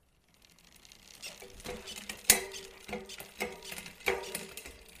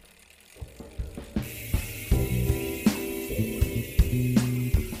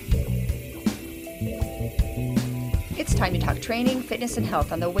time to talk training, fitness, and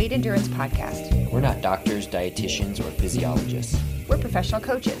health on the Weight Endurance Podcast. We're not doctors, dietitians, or physiologists. We're professional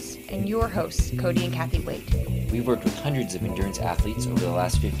coaches and your hosts, Cody and Kathy Waite. We've worked with hundreds of endurance athletes over the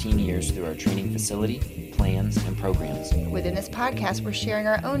last 15 years through our training facility, plans, and programs. Within this podcast, we're sharing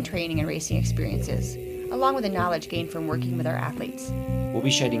our own training and racing experiences, along with the knowledge gained from working with our athletes. We'll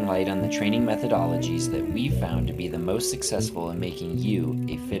be shedding light on the training methodologies that we've found to be the most successful in making you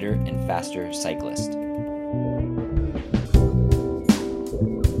a fitter and faster cyclist.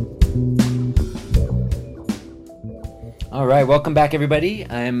 All right, welcome back, everybody.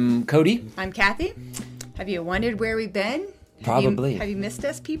 I'm Cody. I'm Kathy. Have you wondered where we've been? Probably. Have you missed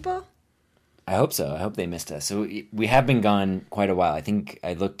us, people? I hope so. I hope they missed us. So we have been gone quite a while. I think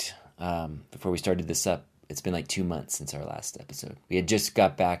I looked before we started this up. It's been like 2 months since our last episode. We had just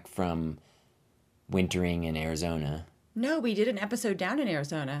got back from wintering in Arizona. No, we did an episode down in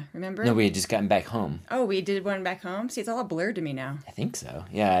Arizona, remember? No, we had just gotten back home. Oh, we did one back home? See, it's all blurred to me now. I think so.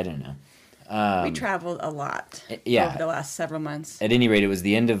 Yeah, I don't know. We traveled a lot over the last several months. At any rate, it was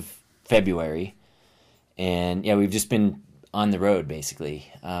the end of February. And yeah, we've just been on the road,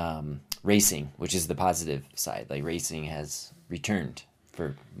 basically, racing, which is the positive side. Like, racing has returned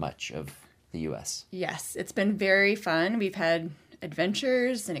for much of the U.S. Yes, it's been very fun. We've had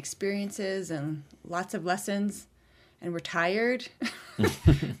adventures and experiences and lots of lessons. And we're tired.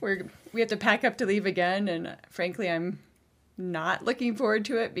 We have to pack up to leave again. And frankly, I'm not looking forward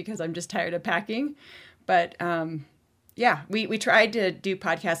to it because I'm just tired of packing. But yeah, we tried to do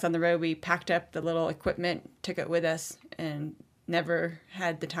podcasts on the road. We packed up the little equipment, took it with us, and never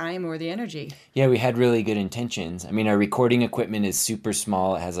had the time or the energy. Yeah, we had really good intentions. I mean, our recording equipment is super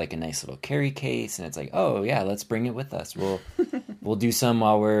small. It has like a nice little carry case, and it's like, oh yeah, let's bring it with us. We'll do some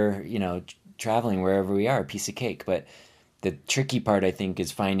while we're, traveling wherever we are, a piece of cake. But the tricky part, I think,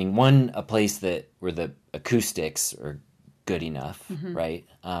 is finding a place where the acoustics are good enough, mm-hmm. right?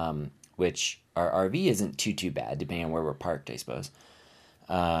 Which our RV isn't too bad, depending on where we're parked, I suppose.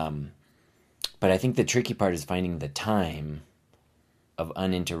 But I think the tricky part is finding the time of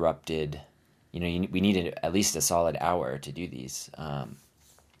uninterrupted. We need at least a solid hour to do these.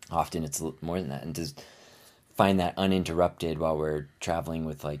 Often it's more than that, and to find that uninterrupted while we're traveling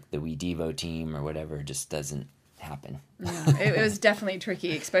with like the We Devo team or whatever just doesn't happen. Yeah, it was definitely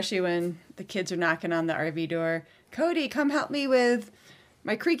tricky, especially when the kids are knocking on the RV door. Cody, come help me with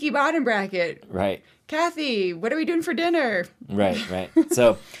my creaky bottom bracket. Right. Kathy, what are we doing for dinner? Right.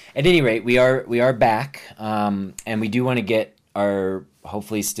 So at any rate, we are back, and we do want to get our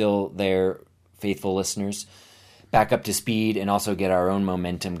hopefully still there faithful listeners back up to speed and also get our own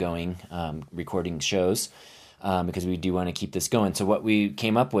momentum going, recording shows. Because we do want to keep this going. So what we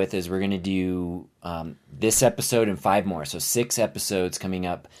came up with is we're going to do this episode and 5 more. So 6 episodes coming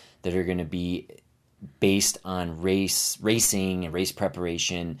up that are going to be based on racing and race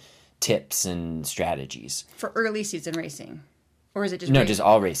preparation tips and strategies. For early season racing? Or is it just No, racing? just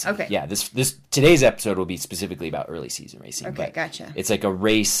all racing. Okay. Yeah, this today's episode will be specifically about early season racing. Okay, gotcha. It's like a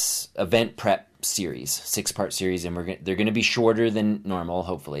race event prep series, 6-part series, and they're going to be shorter than normal,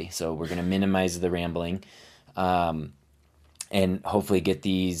 hopefully. So we're going to minimize the rambling. And hopefully get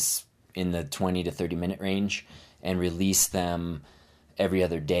these in the 20 to 30 minute range and release them every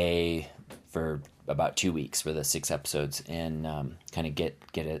other day for about 2 weeks for the 6 episodes and kind of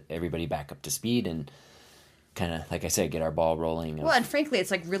get everybody back up to speed and kind of, like I said, get our ball rolling. Well, and frankly, it's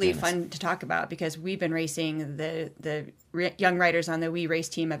like really fun to talk about because we've been racing. The young riders on the We Race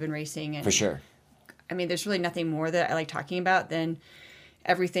team have been racing. And, for sure. I mean, there's really nothing more that I like talking about than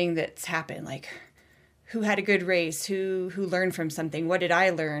everything that's happened. Like, who had a good race? Who learned from something? What did I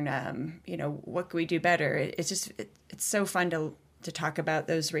learn? What could we do better? It's just it's so fun to talk about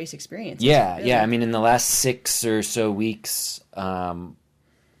those race experiences. Yeah, really. yeah. I mean, in the last 6 or so weeks,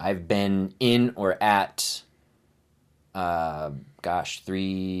 I've been in or at,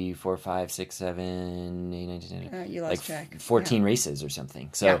 3, 4, 5, 6, 7, 8, 9, 10, you lost track. 14 races or something.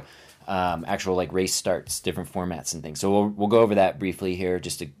 So, actual like race starts, different formats and things. So we'll go over that briefly here,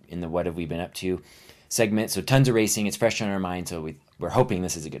 just in the what have we been up to segment. So tons of racing. It's fresh on our mind. So we're hoping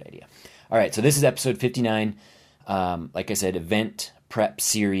this is a good idea. All right. So this is episode 59. Like I said, event prep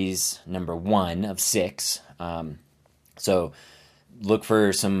series number 1 of 6. So look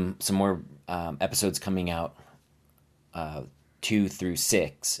for some more episodes coming out 2 through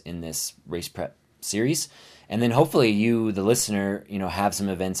 6 in this race prep series. And then hopefully you, the listener, have some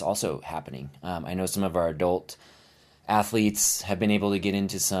events also happening. I know some of our adult athletes have been able to get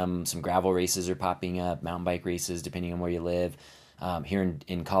into some gravel races are popping up, mountain bike races, depending on where you live. Here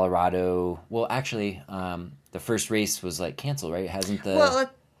in Colorado, well, actually, the first race was like canceled, right? Hasn't the... Well,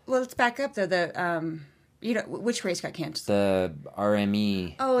 let's back up though. which race got canceled? The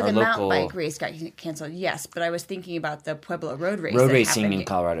RME. Oh, our the local mountain bike race got canceled. Yes, but I was thinking about the Pueblo road race. road that racing happened in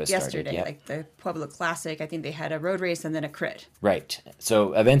Colorado started. yesterday. Yep. Like the Pueblo Classic. I think they had a road race and then a crit. Right.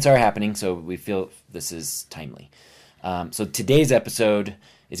 So events are happening, so we feel this is timely. So today's episode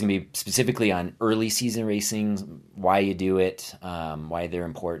is going to be specifically on early season racing, why you do it, why they're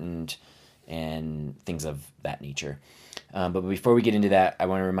important, and things of that nature. But before we get into that, I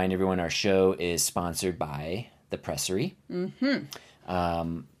want to remind everyone our show is sponsored by The Pressery.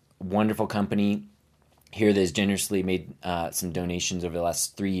 Wonderful company here that has generously made some donations over the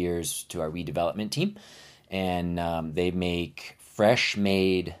last 3 years to our redevelopment team. And they make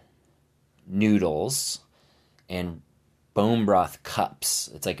fresh-made noodles and bone broth cups.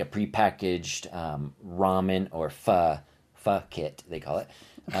 It's like a prepackaged ramen or pho kit, they call it,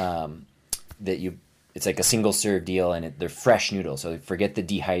 it's like a single serve deal, and they're fresh noodles. So forget the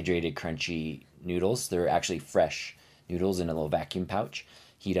dehydrated, crunchy noodles. They're actually fresh noodles in a little vacuum pouch.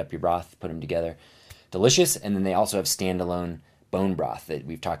 Heat up your broth, put them together. Delicious. And then they also have standalone bone broth that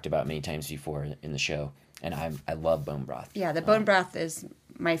we've talked about many times before in the show. And I love bone broth. Yeah, the bone broth is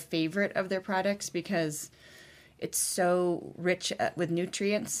my favorite of their products because it's so rich with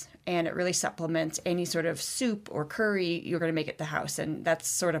nutrients, and it really supplements any sort of soup or curry you're going to make at the house. And that's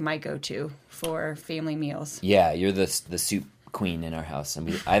sort of my go-to for family meals. Yeah, you're the soup queen in our house.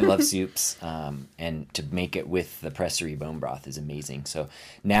 And I love soups, and to make it with the Pressery bone broth is amazing. So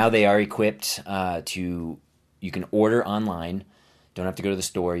now they are equipped you can order online. Don't have to go to the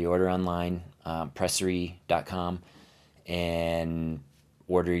store. You order online, pressery.com, and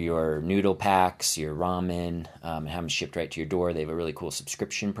order your noodle packs, your ramen, and have them shipped right to your door. They have a really cool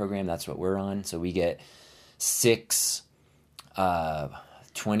subscription program. That's what we're on. So we get 6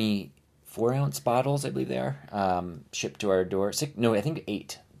 24-ounce bottles, I believe they are, shipped to our door. I think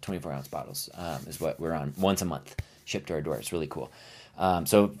 8 24-ounce bottles is what we're on once a month, shipped to our door. It's really cool.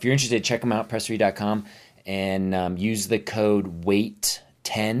 So if you're interested, check them out, pressery.com, and use the code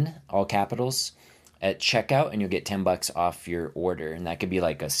WAIT10, all capitals, at checkout, and you'll get $10 off your order. And that could be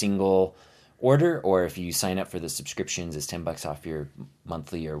like a single order, or if you sign up for the subscriptions, it's $10 off your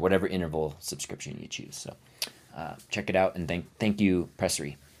monthly or whatever interval subscription you choose. So check it out, and thank you,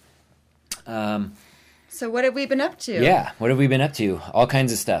 Pressery. So what have we been up to? Yeah, what have we been up to? All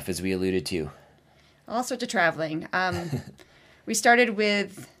kinds of stuff, as we alluded to. All sorts of traveling. We started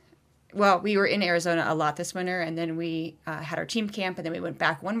with... Well, we were in Arizona a lot this winter, and then we had our team camp, and then we went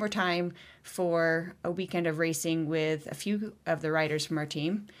back one more time for a weekend of racing with a few of the riders from our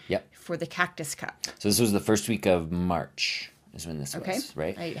team. Yep. For the Cactus Cup. So this was the first week of March is when this was,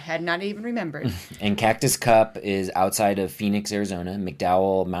 right? I had not even remembered. And Cactus Cup is outside of Phoenix, Arizona,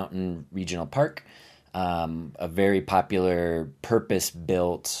 McDowell Mountain Regional Park, a very popular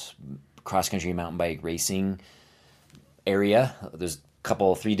purpose-built cross-country mountain bike racing area. There's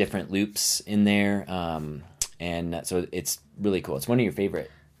 3 different loops in there, and so it's really cool. It's one of your favorite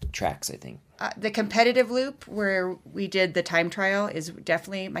tracks, I think. The competitive loop where we did the time trial is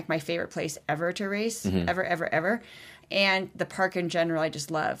definitely like my favorite place ever to race, ever. And the park in general, I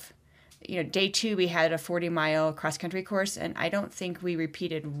just love. Day 2 we had a 40-mile cross-country course, and I don't think we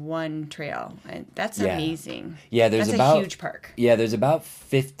repeated one trail, and that's amazing. Yeah, that's a huge park. Yeah, there's about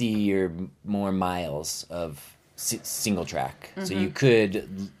 50 or more miles of single track. So you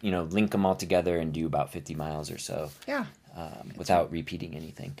could, link them all together and do about 50 miles or so. Yeah. Without repeating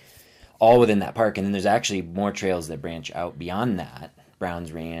anything. All within that park. And then there's actually more trails that branch out beyond that.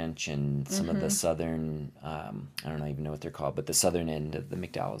 Browns Ranch and some of the southern, I don't even know what they're called, but the southern end of the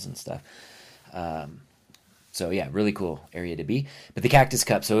McDowells and stuff. So yeah, really cool area to be. But the Cactus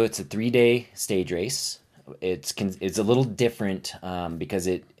Cup, so it's a 3-day stage race. It's a little different because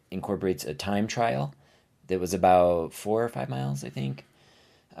it incorporates a time trial. That was about 4 or 5 miles, I think,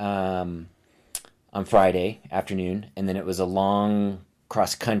 on Friday afternoon. And then it was a long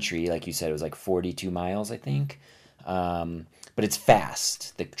cross country, like you said, it was like 42 miles, I think. But it's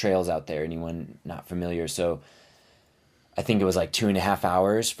fast, the trails out there, anyone not familiar. So I think it was like 2.5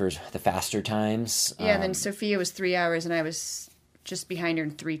 hours for the faster times. Yeah, and then Sophia was 3 hours, and I was just behind her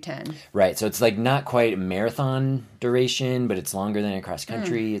in 3:10. Right, so it's like not quite a marathon duration, but it's longer than a cross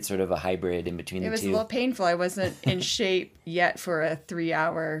country. It's sort of a hybrid in between the two. It was a little painful. I wasn't in shape yet for a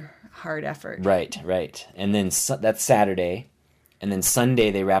 3-hour hard effort. Right. And then that's Saturday. And then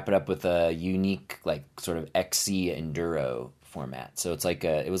Sunday they wrap it up with a unique, like, sort of XC enduro format. So it's like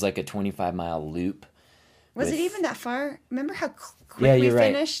it was like a 25-mile loop. Was it even that far? Remember how quick we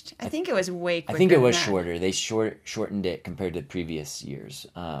finished? Right. I think it was way quicker. I think it was shorter. They shortened it compared to previous years.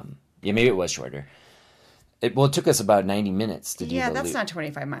 Maybe it was shorter. It took us about 90 minutes to do Yeah, the that's loop. not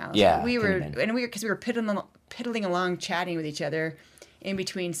 25 miles. Yeah, we were, couldn't have been. because we were piddling along, chatting with each other in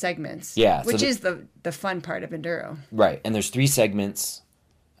between segments. Yeah, so which is the fun part of enduro. Right, and there's 3 segments.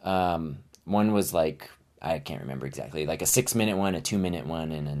 One was like, I can't remember exactly, like a 6-minute one, a 2-minute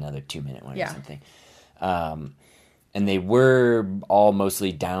one, and another 2-minute one or something. And they were all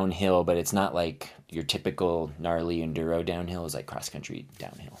mostly downhill, but it's not like your typical gnarly enduro downhill. It's like cross-country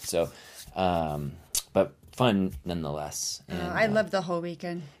downhill. So, but fun nonetheless. And, I loved the whole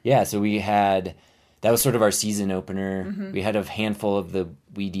weekend. Yeah, so that was sort of our season opener. Mm-hmm. We had a handful of the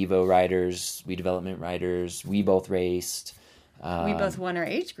We Devo riders, We Development riders. We both raced. We both won our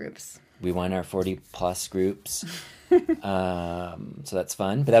age groups. We won our 40-plus groups. So that's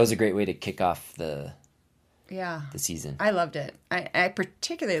fun. But that was a great way to kick off the season. I loved it. I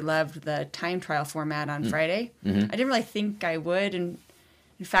particularly loved the time trial format on Friday. Mm-hmm. I didn't really think I would, and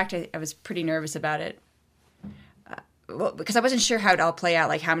in fact, I was pretty nervous about it. Because I wasn't sure how it all play out,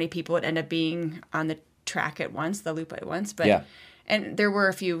 like how many people would end up being on the track at once, the loop at once. But and there were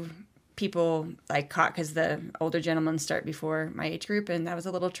a few people like caught because the older gentlemen start before my age group, and that was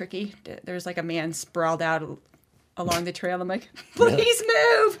a little tricky. There was like a man sprawled out along the trail. I'm like, please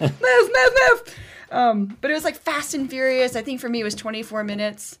move. But it was like fast and furious. I think for me it was 24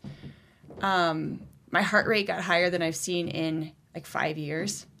 minutes. My heart rate got higher than I've seen in like 5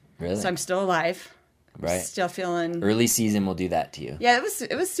 years. Really? So I'm still alive. Right. Still feeling Early season will do that to you. Yeah,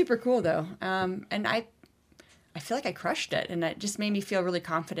 it was super cool though. And I feel like I crushed it, and it just made me feel really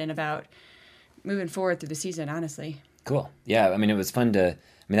confident about moving forward through the season, honestly. Cool. Yeah, I mean, it was fun that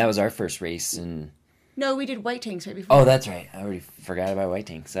was our first race. And No, we did White Tanks right before. oh, that's right. I already forgot about White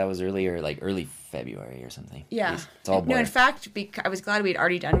Tanks. That was earlier, like early February or something. Yeah. It's all No, in blur. fact, I was glad we'd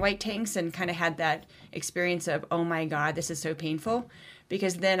already done White Tanks and kind of had that experience of, oh my God, this is so painful.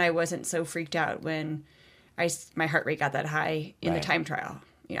 Because then I wasn't so freaked out when my heart rate got that high in the time trial.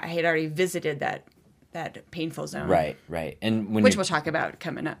 You know, I had already visited that painful zone. Right. And which we'll talk about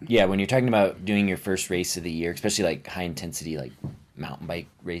coming up. Yeah, when you're talking about doing your first race of the year, especially like high intensity, like mountain bike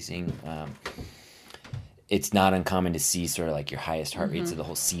racing, it's not uncommon to see sort of like your highest heart rates of the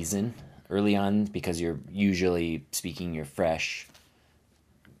whole season early on, because you're usually you're fresh,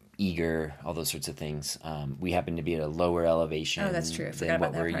 eager, all those sorts of things. We happen to be at a lower elevation that's true. I forgot than about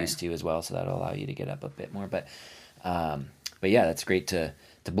what that we're part. used to as well, so that'll allow you to get up a bit more. But yeah, that's great to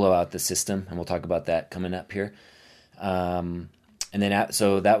blow out the system, and we'll talk about that coming up here. And then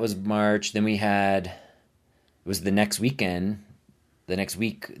so that was March. Then it was the next week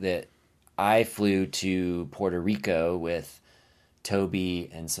that I flew to Puerto Rico with Toby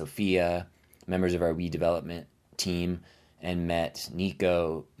and Sophia, members of our We Development team, and met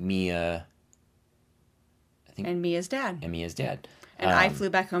Nico, Mia, And Mia's dad. And I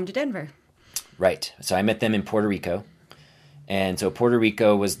flew back home to Denver. Right. So I met them in Puerto Rico. And so Puerto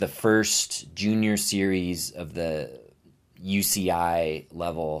Rico was the first junior series of the UCI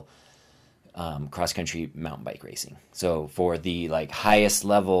level cross-country mountain bike racing. So for the like highest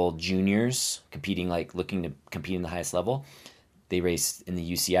level juniors looking to compete in the highest level, they raced in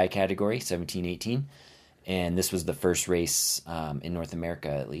the UCI category, 17, 18. And this was the first race in North America,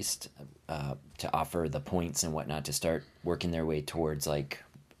 at least, to offer the points and whatnot to start working their way towards like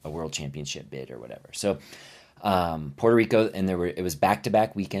a world championship bid or whatever. So Puerto Rico, and it was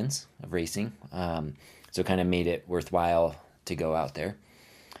back-to-back weekends of racing, so kind of made it worthwhile to go out there.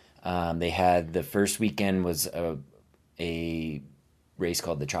 They had the first weekend was a race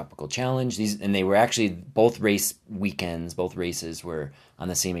called the Tropical Challenge. And they were actually both races were on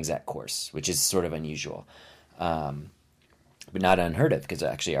the same exact course, which is sort of unusual, but not unheard of, because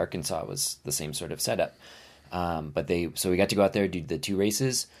actually Arkansas was the same sort of setup. So we got to go out there, do the 2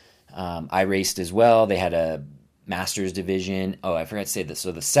 races. I raced as well. They had a Masters division. Oh, I forgot to say this.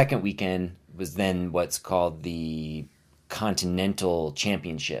 So the second weekend was then what's called the Continental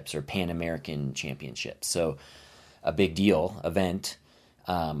Championships or Pan American Championships. So a big deal event.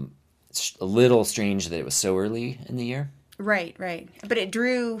 It's a little strange that it was so early in the year. Right. But it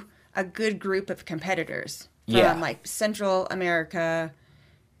drew a good group of competitors from like Central America,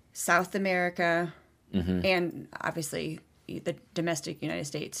 South America, and obviously the domestic United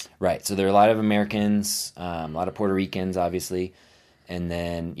States. Right. So there are a lot of Americans, a lot of Puerto Ricans, obviously. And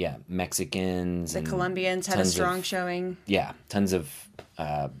then, Mexicans. The Colombians had a strong showing. Yeah, tons of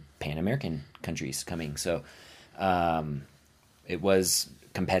Pan American countries coming. So it was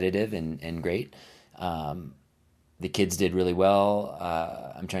competitive and great. The kids did really well.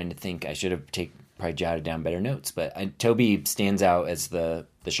 I'm trying to think. I should have probably jotted down better notes. But Toby stands out as the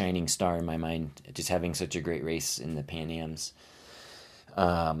shining star in my mind, just having such a great race in the Pan Ams.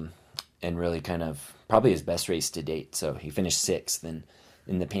 and really kind of probably his best race to date. So he finished sixth in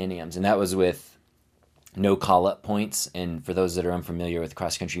the Pan Ams, and that was with no call-up points. And for those that are unfamiliar with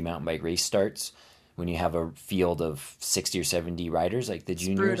cross-country mountain bike race starts, when you have a field of 60 or 70 riders like the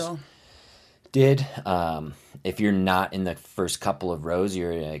juniors brutal. did, if you're not in the first couple of rows,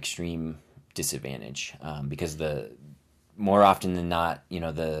 you're at an extreme disadvantage, because more often than not,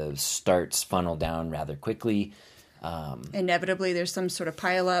 the starts funnel down rather quickly. Inevitably, there's some sort of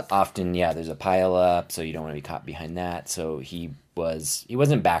pile up. Often, yeah, there's a pile up, so you don't want to be caught behind that. So he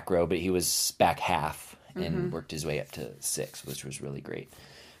wasn't back row, but he was back half and worked his way up to sixth, which was really great.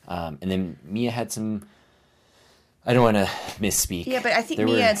 And then Mia had some. I don't want to misspeak. Yeah, but I think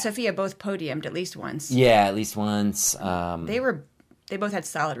Mia and Sophia both podiumed at least once. Yeah, at least once. They both had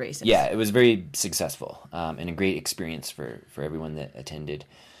solid races. Yeah, it was very successful, and a great experience for everyone that attended.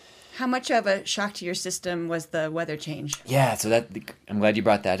 How much of a shock to your system was the weather change? Yeah, so I'm glad you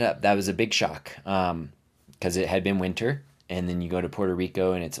brought that up. That was a big shock, because it had been winter, and then you go to Puerto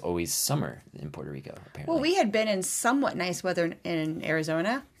Rico, and it's always summer in Puerto Rico, apparently. Well, we had been in somewhat nice weather in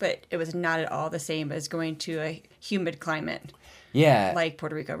Arizona, but it was not at all the same as going to a humid climate. Yeah. Like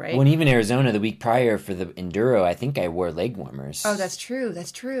Puerto Rico, right? When even Arizona, the week prior for the Enduro, I think I wore leg warmers. Oh, that's true.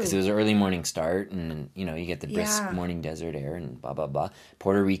 That's true. Because it was an early morning start, and, you get the brisk morning desert air and blah, blah, blah.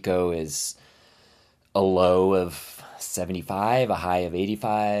 Puerto Rico is a low of 75, a high of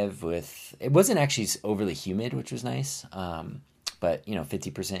 85 it wasn't actually overly humid, which was nice. But,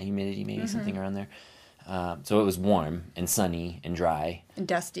 50% humidity, maybe something around there. So it was warm and sunny and dry. And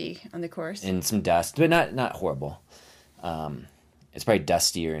dusty on the course. And some dust, but not horrible. It's probably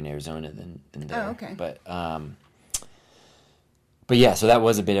dustier in Arizona than there. Oh, okay. But yeah, so that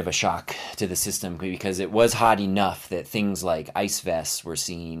was a bit of a shock to the system, because it was hot enough that things like ice vests were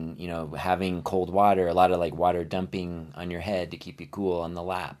seen, having cold water, a lot of like water dumping on your head to keep you cool on the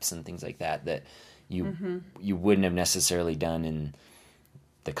laps and things like that you wouldn't have necessarily done in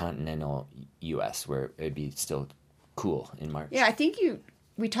the continental U.S., where it would be still cool in March. Yeah, I think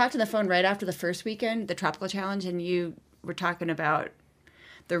we talked on the phone right after the first weekend, the Tropical Challenge, and you were talking about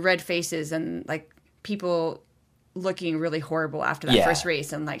the red faces and like people looking really horrible after that first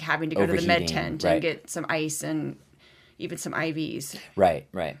race, and like having to go to the med tent and get some ice and even some IVs. Right.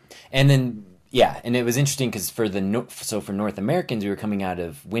 And then, and it was interesting because for North Americans, we were coming out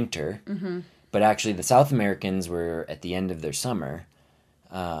of winter, but actually the South Americans were at the end of their summer.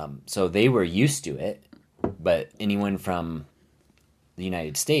 So they were used to it, but anyone from the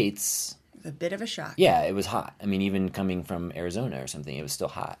United States... A bit of a shock. Yeah, it was hot. I mean, even coming from Arizona or something, it was still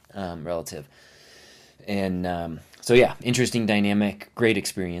hot, relative. And so, yeah, interesting dynamic, great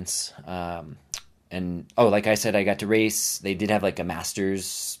experience. And, like I said, I got to race. They did have like a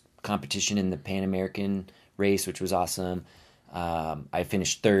Masters competition in the Pan American race, which was awesome. I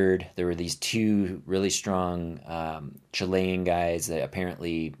finished third. There were these two really strong Chilean guys that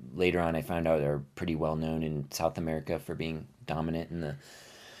apparently later on I found out are pretty well known in South America for being dominant in the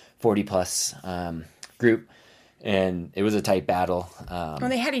 40-plus group. And it was a tight battle. Well,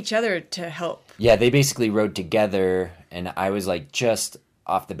 they had each other to help. Yeah, they basically rode together, and I was like just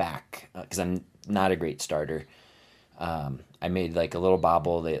off the back because I'm not a great starter. I made like a little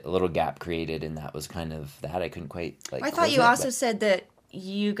bobble, a little gap created, and that was kind of that. I couldn't quite like. I thought you also said that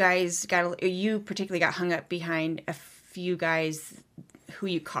you guys you particularly got hung up behind a few guys who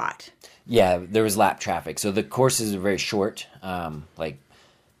you caught. Yeah, there was lap traffic, so the courses are very short, like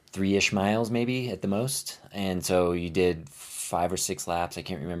 3-ish miles maybe at the most, and so you did 5 or 6 laps. I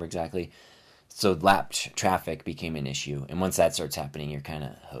can't remember exactly. So lap traffic became an issue, and once that starts happening, you're kind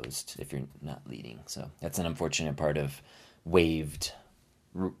of hosed if you're not leading. So that's an unfortunate part of waved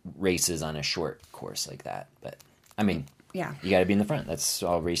races on a short course like that. But I mean, yeah, you got to be in the front. That's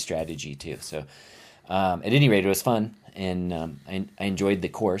all race strategy too. So at any rate, it was fun, and I enjoyed the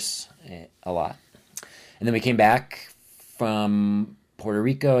course a lot. And then we came back from Puerto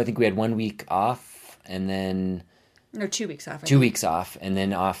Rico. I think we had 1 week off, and then 2 weeks off. 2 weeks off, and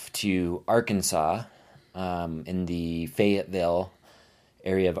then off to Arkansas, in the Fayetteville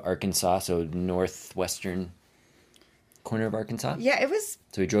area of Arkansas, so northwestern corner of Arkansas. Yeah, it was.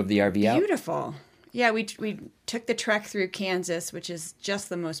 So we drove the RV out. Beautiful. Yeah, we took the trek through Kansas, which is just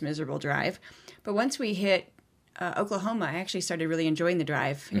the most miserable drive. But once we hit Oklahoma, I actually started really enjoying the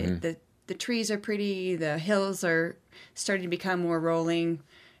drive. Mm-hmm. The trees are pretty. The hills are starting to become more rolling.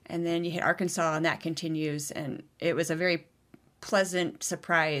 And then you hit Arkansas, and that continues. And it was a very pleasant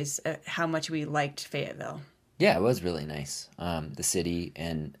surprise at how much we liked Fayetteville. Yeah, it was really nice. The city,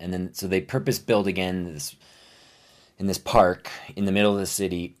 and then so they purpose built again in this park in the middle of the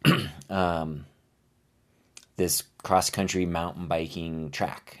city. this cross-country mountain biking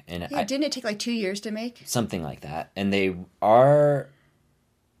track. And Yeah, didn't it take like 2 years to make? something like that. And they are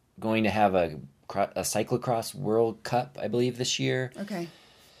going to have a cyclocross World Cup, I believe, this year. Okay.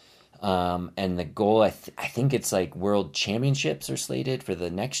 And the goal, I think it's like world championships are slated for the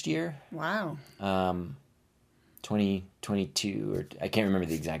next year. Wow. 2022, or I can't remember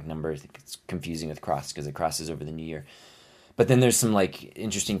the exact number. I think it's confusing with cross because it crosses over the new year. But then there's some like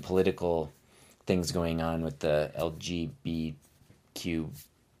interesting political things going on with the LGBTQ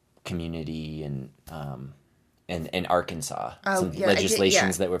community and Arkansas, some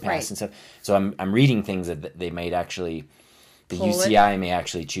legislations that were passed and stuff. So I'm reading things that they might actually, the UCI may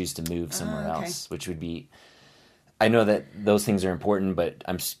actually choose to move somewhere else, which would be, I know that those things are important, but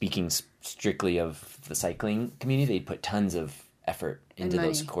I'm speaking strictly of the cycling community. They put tons of effort into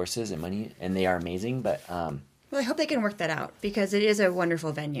those courses and money, and they are amazing. But well, I hope they can work that out because it is a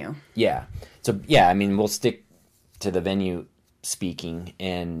wonderful venue. Yeah. So yeah, I mean, we'll stick to the venue speaking,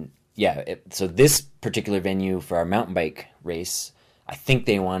 and yeah. So this particular venue for our mountain bike race, I think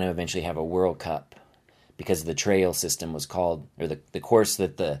they want to eventually have a World Cup because the trail system was called, or the course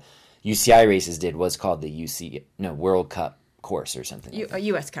that the UCI races did was called the World Cup course or something. A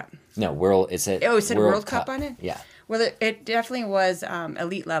U.S. Cup. No, World. It said World Cup on it? Yeah. Well, it definitely was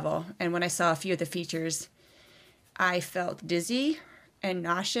elite level. And when I saw a few of the features, I felt dizzy and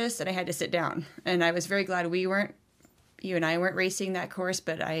nauseous, and I had to sit down. And I was very glad you and I weren't racing that course,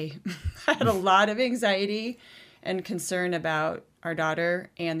 but I had a lot of anxiety and concern about our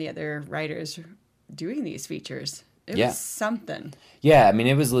daughter and the other riders doing these features. It was something. Yeah, I mean,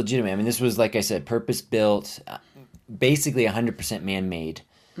 it was legitimate. I mean, this was, like I said, purpose-built, basically 100% man-made,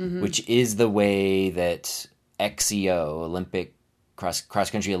 which is the way that XCO, Olympic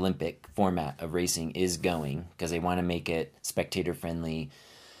cross-country Olympic format of racing is going, because they want to make it spectator-friendly,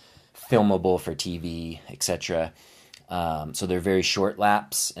 filmable for TV, etc. So they're very short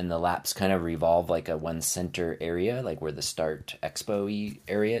laps, and the laps kind of revolve like a one center area, like where the start expo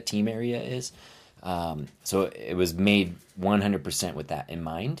area, team area is. So it was made 100% with that in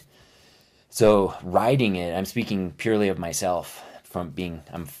mind. So riding it, I'm speaking purely of myself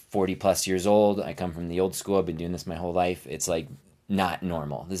I'm 40 plus years old. I come from the old school. I've been doing this my whole life. It's like not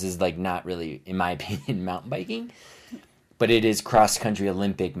normal. This is like not really, in my opinion, mountain biking, but it is cross-country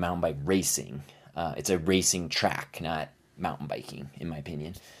Olympic mountain bike racing. It's a racing track, not mountain biking, in my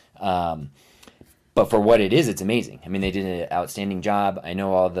opinion. But for what it is, it's amazing. I mean, they did an outstanding job. I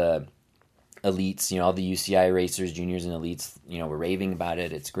know all the elites, all the UCI racers, juniors and elites, were raving about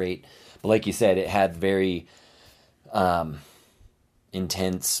it. It's great. But like you said, it had very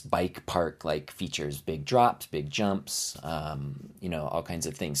intense bike park like features, big drops, big jumps, all kinds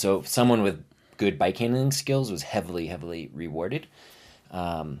of things. So someone with good bike handling skills was heavily, heavily rewarded.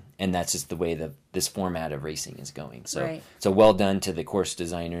 And that's just the way that this format of racing is going. So, So well done to the course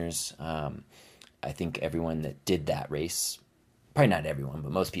designers. I think everyone that did that race, probably not everyone,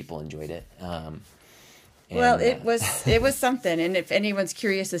 but most people enjoyed it. It was something. And if anyone's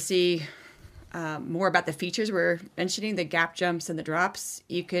curious to see more about the features we're mentioning, the gap jumps and the drops,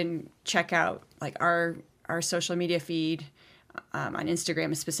 you can check out like our social media feed on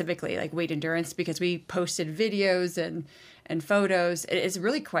Instagram specifically, like Weight Endurance, because we posted videos and photos. It is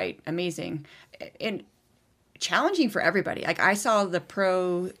really quite amazing and challenging for everybody. Like I saw the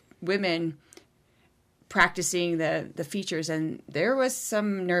pro women practicing the features, and there was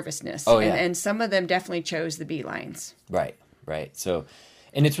some nervousness. Oh, yeah. And some of them definitely chose the B lines. Right. So,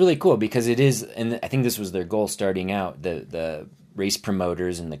 and it's really cool because it is, and I think this was their goal starting out, the race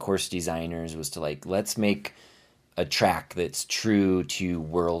promoters and the course designers was to like, let's make a track that's true to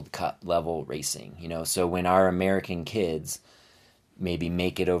World Cup level racing, so when our American kids maybe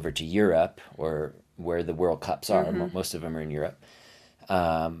make it over to Europe or where the World Cups are, most of them are in Europe,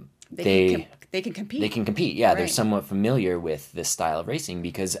 they can compete. They can compete. Yeah, right. They're somewhat familiar with this style of racing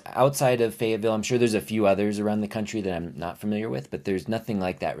because outside of Fayetteville, I'm sure there's a few others around the country that I'm not familiar with, but there's nothing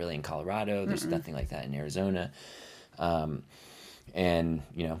like that really in Colorado. There's nothing like that in Arizona. And,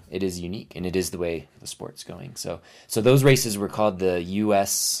 it is unique, and it is the way the sport's going. So those races were called the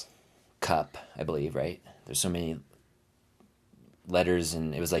U.S. Cup, I believe, right? There's so many letters,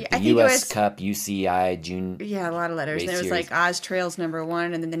 and it was like the U.S. Cup, UCI, June. Yeah, a lot of letters. And it was like Oz Trails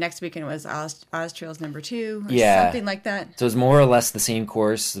 #1, and then the next weekend was Oz Trails #2, or something like that. So it was more or less the same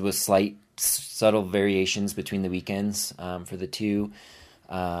course with slight, subtle variations between the weekends for the two.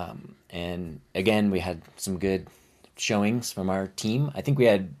 And again, we had some good showings from our team. I think we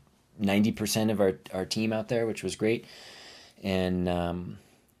had 90% of our team out there, which was great. And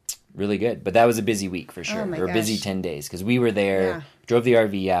really good. But that was a busy week for sure, Oh my or a busy gosh. 10 days because we were there, Yeah. drove the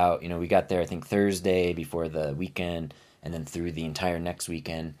RV out. We got there I think Thursday before the weekend, and then through the entire next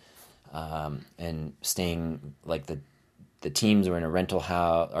weekend, and staying like the teams were in a rental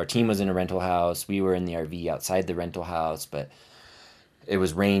house. Our team was in a rental house. We were in the RV outside the rental house, but it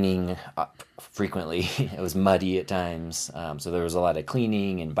was raining frequently. It was muddy at times. So there was a lot of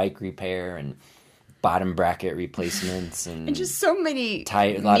cleaning and bike repair and bottom bracket replacements and just so many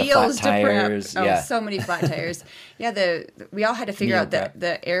a lot of flat meals to tires. prep. Oh, Yeah. so many flat tires. Yeah, we all had to figure Meal out prep.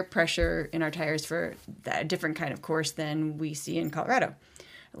 the air pressure in our tires for a different kind of course than we see in Colorado.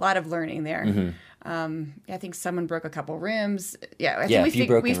 A lot of learning there. I think someone broke a couple rims. Yeah, I think a few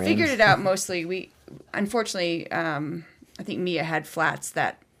broken we figured rims. it out mostly. Unfortunately, I think Mia had flats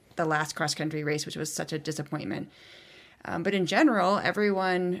the last cross country race, which was such a disappointment. But in general,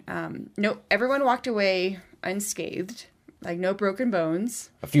 everyone walked away unscathed, like no broken bones.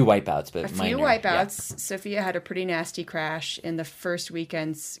 A few wipeouts, but A few minor. Yeah. wipeouts. Sophia had a pretty nasty crash in the first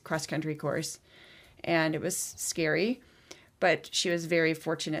weekend's cross country course, and it was scary. But she was very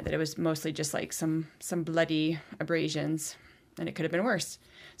fortunate that it was mostly just like some bloody abrasions, and it could have been worse.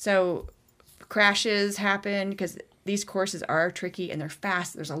 So crashes happen because these courses are tricky and they're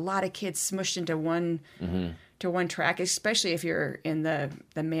fast. There's a lot of kids smushed into one track, especially if you're in the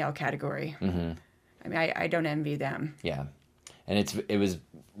male category. Mm-hmm. I mean, I don't envy them. Yeah, and it was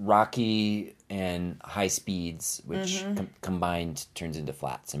rocky and high speeds, which combined turns into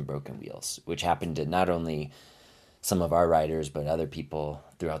flats and broken wheels, which happened to not only some of our riders but other people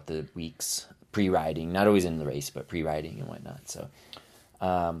throughout the weeks pre-riding, not always in the race, but pre-riding and whatnot. So,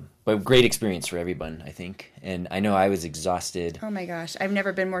 but great experience for everyone, I think. And I know I was exhausted. Oh my gosh, I've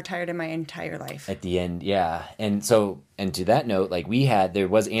never been more tired in my entire life. At the end, yeah. And to that note, like there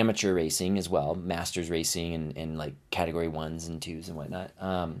was amateur racing as well, masters racing and like category 1s and 2s and whatnot.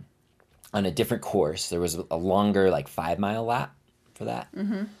 On a different course, there was a longer like 5-mile lap for that.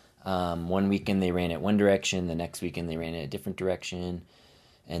 Mm-hmm. One weekend they ran it one direction, the next weekend they ran it a different direction.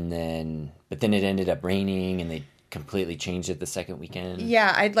 But then it ended up raining and they completely changed it the second weekend.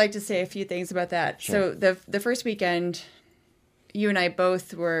 Yeah, I'd like to say a few things about that. Sure. So the first weekend, you and I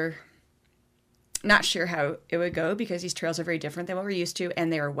both were not sure how it would go because these trails are very different than what we're used to,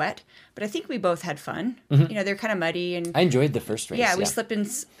 and they were wet. But I think we both had fun. Mm-hmm. They're kind of muddy, and I enjoyed the first race. yeah, we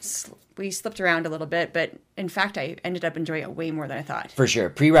slipped around a little bit, but in fact, I ended up enjoying it way more than I thought. For sure.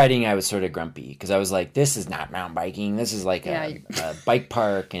 Pre-riding, I was sort of grumpy because I was like, "This is not mountain biking. This is like a bike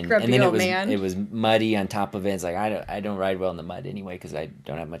park." And Grumpy then old man. it was muddy on top of it. It's like I don't ride well in the mud anyway because I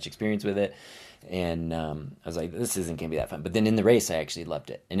don't have much experience with it. And I was like, "This isn't gonna be that fun." But then in the race, I actually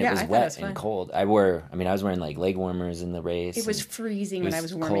loved it, and it was I thought it wet was fun. and cold. I was wearing like leg warmers in the race. It was and freezing it when was I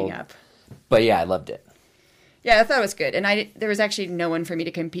was warming cold. up. But yeah, I loved it. Yeah, I thought it was good. And there was actually no one for me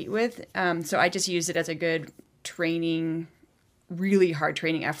to compete with. So I just used it as a good really hard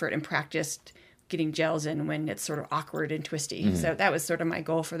training effort and practiced getting gels in when it's sort of awkward and twisty. Mm-hmm. So that was sort of my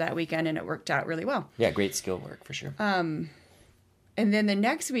goal for that weekend, and it worked out really well. Yeah, great skill work for sure. And then the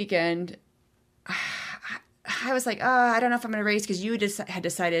next weekend, I was like, I don't know if I'm going to race because you had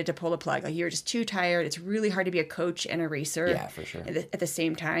decided to pull the plug. Like, you were just too tired. It's really hard to be a coach and a racer Yeah, for sure. at the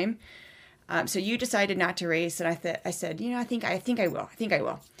same time. So you decided not to race, and I said, I think I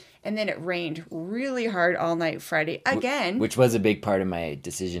will. And then it rained really hard all night Friday again. Which was a big part of my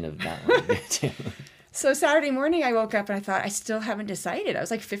decision of not wanting to. So Saturday morning I woke up and I thought, I still haven't decided. I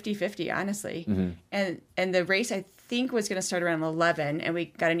was like 50-50, honestly. Mm-hmm. And the race I think was going to start around 11, and we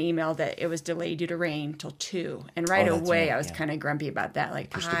got an email that it was delayed due to rain till 2. And right away I was kind of grumpy about that.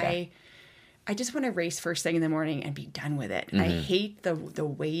 Like, I just want to race first thing in the morning and be done with it. Mm-hmm. I hate the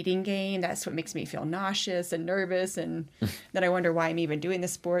waiting game. That's what makes me feel nauseous and nervous, and then I wonder why I'm even doing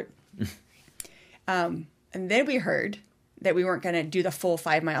this sport. And then we heard that we weren't going to do the full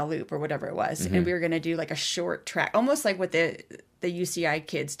 5-mile loop or whatever it was, and we were going to do like a short track, almost like what the UCI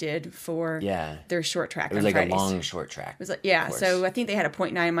kids did for their short track. It was on like Fridays. a long short track. It was like, so I think they had a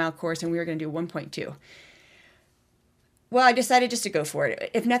 0.9 mile course, and we were going to do 1.2. Well, I decided just to go for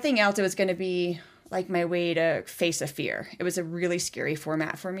it. If nothing else, it was going to be like my way to face a fear. It was a really scary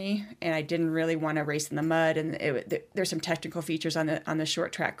format for me, and I didn't really want to race in the mud. And there's some technical features on the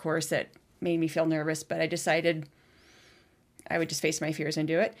short track course that made me feel nervous. But I decided I would just face my fears and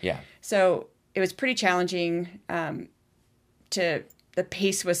do it. Yeah. So it was pretty challenging. The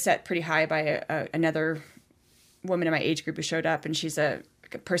pace was set pretty high by another woman in my age group who showed up, and she's a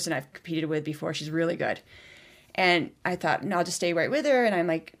person I've competed with before. She's really good. And I thought, no, I'll just stay right with her. And I'm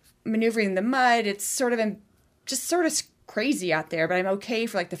like maneuvering the mud. It's just sort of crazy out there, but I'm okay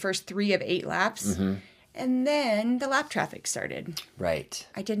for like the first 3 of 8 laps. Mm-hmm. And then the lap traffic started. Right.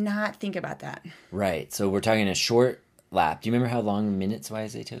 I did not think about that. Right. So we're talking a short lap. Do you remember how long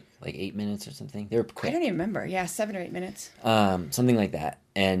minutes-wise they took? Like 8 minutes or something? They were quick. I don't even remember. Yeah, 7 or 8 minutes. Something like that.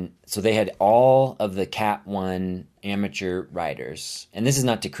 And so they had all of the Cat 1 amateur riders. And this is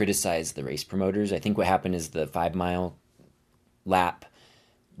not to criticize the race promoters. I think what happened is the 5-mile lap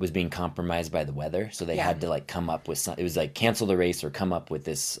was being compromised by the weather. So they had to like come up with some, it was like cancel the race or come up with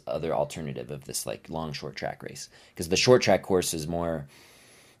this other alternative of this like long short track race. Because the short track course is more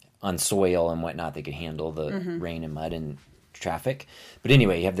on soil and whatnot. They could handle the rain and mud and traffic. But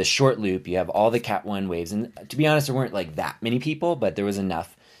anyway, you have this short loop, you have all the Cat 1 waves, and to be honest, there weren't like that many people, but there was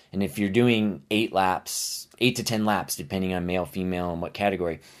enough. And if you're doing 8 to 10 laps, depending on male, female, and what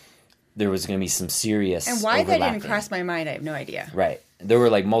category, there was going to be some serious And why that overlapping. didn't cross my mind, I have no idea. Right. There were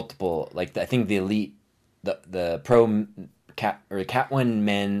like multiple, like I think the elite, the pro Cat or Cat 1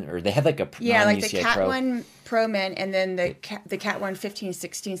 men, or they had like a Yeah, like the non-UCI Cat pro. 1 pro men, and then the Cat 1 15,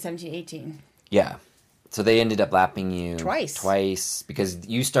 16, 17, 18. Yeah. So they ended up lapping you Twice because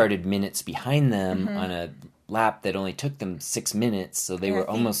you started minutes behind them on a lap that only took them 6 minutes. So they were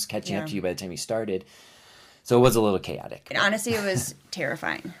almost catching up to you by the time you started. So it was a little chaotic. And honestly, it was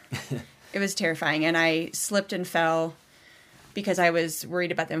terrifying. It was terrifying. And I slipped and fell because I was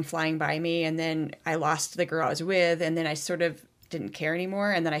worried about them flying by me. And then I lost the girl I was with. And then I sort of didn't care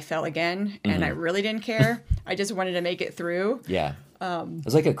anymore. And then I fell again. And I really didn't care. I just wanted to make it through. Yeah. It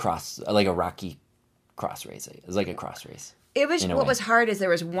was like a Rocky cross race. It was like a cross race. It was what was hard is there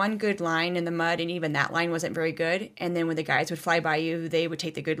was one good line in the mud, and even that line wasn't very good. And then when the guys would fly by you, they would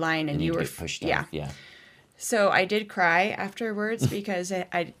take the good line, and you were get pushed out. Yeah. So I did cry afterwards because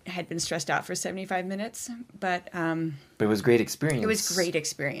I had been stressed out for 75 minutes. But it was a great experience. It was a great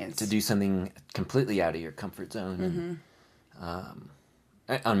experience to do something completely out of your comfort zone.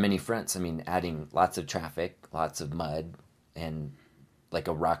 And, on many fronts. I mean, adding lots of traffic, lots of mud, and like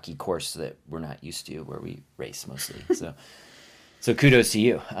a rocky course that we're not used to, where we race mostly. So kudos to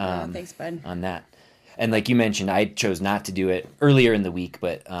you. Thanks, bud. On that. And like you mentioned, I chose not to do it earlier in the week,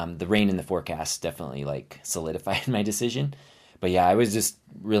 but the rain in the forecast definitely like solidified my decision. But yeah, I was just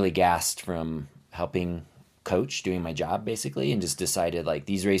really gassed from helping coach, doing my job basically, and just decided like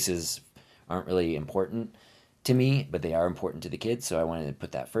these races aren't really important to me, but they are important to the kids. So I wanted to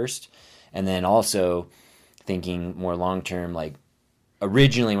put that first. And then also thinking more long-term, like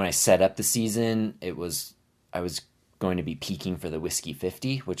originally when I set up the season, I was going to be peaking for the Whiskey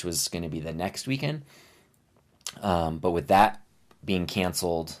 50, which was going to be the next weekend. But with that being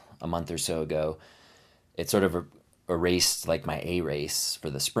canceled a month or so ago, it sort of erased like my A race for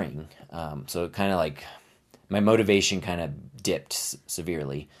the spring. So it kind of like my motivation kind of dipped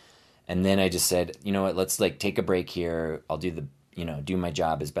severely. And then I just said, you know what, let's like take a break here. I'll do do my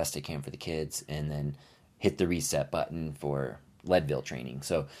job as best I can for the kids, and then hit the reset button for Leadville training.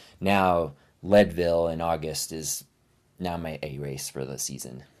 So now Leadville in August is now my A race for the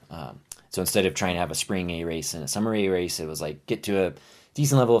season. So instead of trying to have a spring A race and a summer A race, it was like get to a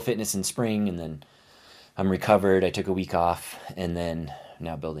decent level of fitness in spring, and then I'm recovered. I took a week off, and then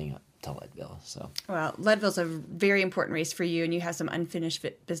now building up to Leadville. So well, Leadville's a very important race for you, and you have some unfinished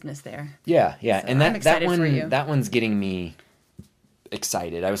business there. Yeah, So and I'm excited that for you. one's getting me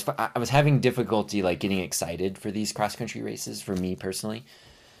excited. I was having difficulty like getting excited for these cross country races for me personally.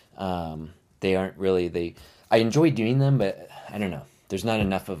 They aren't really I enjoy doing them, but I don't know. There's not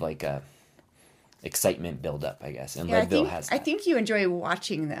enough of like a excitement build up, I guess. And Leadville has that. I think you enjoy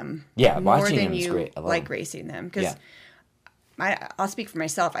watching them. Yeah, more watching than them is you great. I love like them. racing them because Yeah. I'll speak for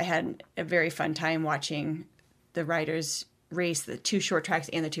myself. I had a very fun time watching the riders race the 2 short tracks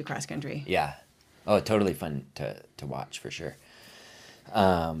and the 2 cross country. Yeah. Oh, totally fun to watch for sure.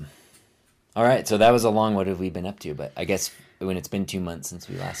 All right, so that was a long what have we been up to, but I guess when it's been 2 months since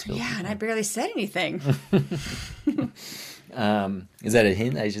we last filmed. Yeah, and I barely said anything. Is that a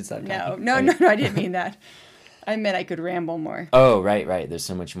hint? I should stop talking? No, I didn't mean that. I meant I could ramble more. Oh, right. There's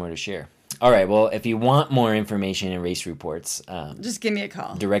so much more to share. All right, well, if you want more information and race reports, Just give me a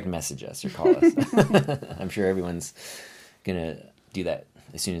call. direct message us or call us. I'm sure everyone's going to do that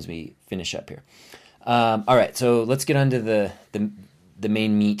as soon as we finish up here. All right, so let's get on to the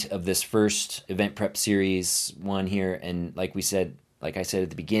main meat of this first event prep series one here. And like I said at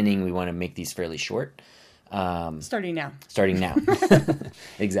the beginning, we want to make these fairly short. Starting now.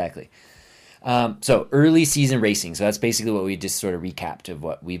 Exactly. So early season racing. So that's basically what we just sort of recapped of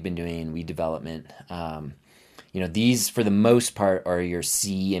what we've been doing, weed development. These for the most part are your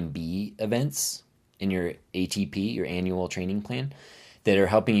C and B events in your ATP, your annual training plan, that are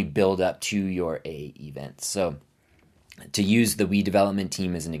helping you build up to your A events. So to use the weed development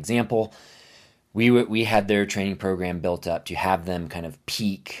team as an example, we had their training program built up to have them kind of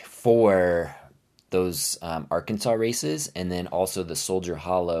peak for those Arkansas races, and then also the Soldier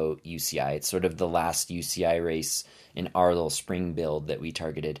Hollow UCI. It's sort of the last UCI race in our little spring build that we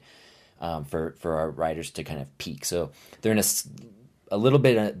targeted for our riders to kind of peak. So they're in a little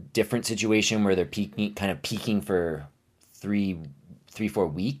bit of a different situation where they're peaking for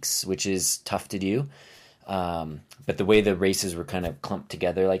 3-4 weeks, which is tough to do. But the way the races were kind of clumped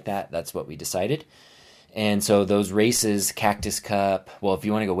together like that, that's what we decided. And so those races, Cactus Cup, well, if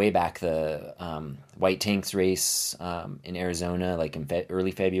you want to go way back, the White Tanks race in Arizona, like in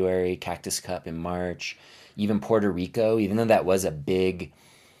early February, Cactus Cup in March, even Puerto Rico, even though that was a big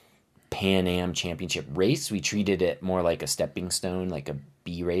Pan Am championship race, we treated it more like a stepping stone, like a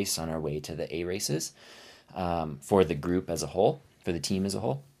B race on our way to the A races for the group as a whole, for the team as a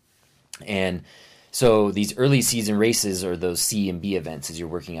whole. And so these early season races are those C and B events as you're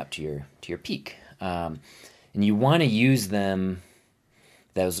working up to your peak. And you want to use them,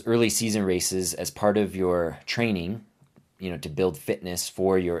 those early season races, as part of your training, to build fitness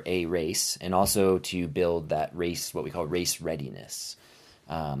for your A race, and also to build that race, what we call race readiness.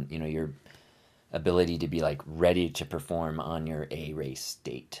 Your ability to be like ready to perform on your A race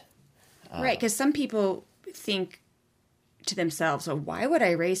date. Right, because some people think to themselves, well, why would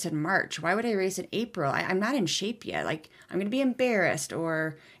I race in March? Why would I race in April? I'm not in shape yet. Like, I'm going to be embarrassed,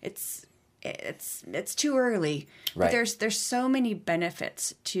 or it's too early. Right. But there's so many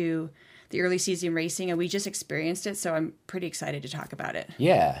benefits to the early season racing, and we just experienced it, so I'm pretty excited to talk about it.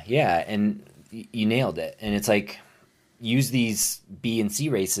 Yeah, and you nailed it. And it's like, use these B and C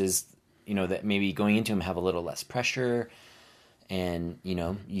races, that maybe going into them have a little less pressure, and you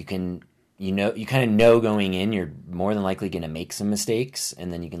kind of know going in you're more than likely going to make some mistakes,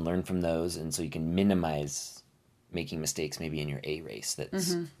 and then you can learn from those, and so you can minimize making mistakes maybe in your A race that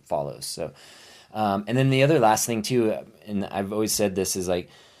follows. So, and then the other last thing too, and I've always said this, is like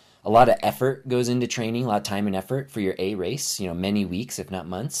a lot of effort goes into training, a lot of time and effort for your A race, many weeks, if not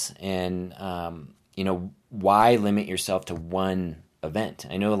months. And, why limit yourself to one event?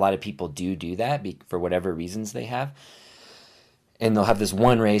 I know a lot of people do that for whatever reasons they have. And they'll have this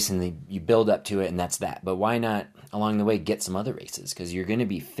one race and you build up to it and that's that. But why not along the way get some other races? Because you're going to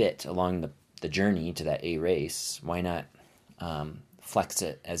be fit along the journey to that A race. Why not flex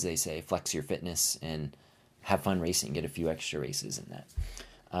it, as they say, flex your fitness and have fun racing, get a few extra races in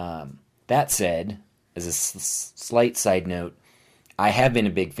that. That said, as a slight side note, I have been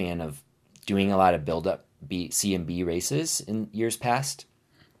a big fan of doing a lot of build-up C and B races in years past.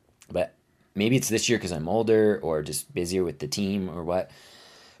 But maybe it's this year because I'm older or just busier with the team or what.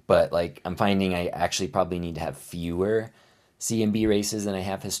 But like, I'm finding I actually probably need to have fewer C and B races than I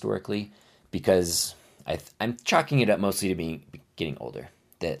have historically, because I'm chalking it up mostly to getting older.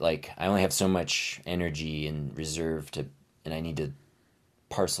 That like, I only have so much energy and reserve and I need to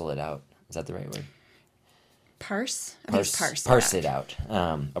parcel it out. Is that the right word? Parse it out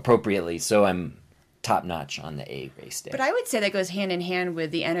appropriately, so I'm top notch on the A race day. But I would say that goes hand in hand with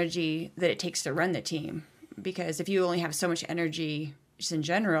the energy that it takes to run the team, because if you only have so much energy just in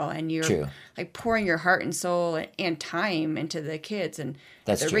general, and you're like pouring your heart and soul and time into the kids, and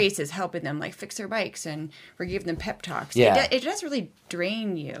the race is helping them like fix their bikes, and we're giving them pep talks. Yeah. It does really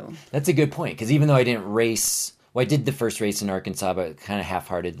drain you. That's a good point, because even though I didn't race, I did the first race in Arkansas, but kind of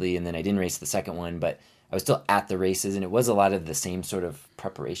half-heartedly, and then I didn't race the second one, but I was still at the races, and it was a lot of the same sort of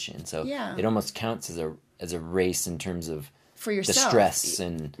preparation. So it almost counts as a race in terms of for yourself, the stress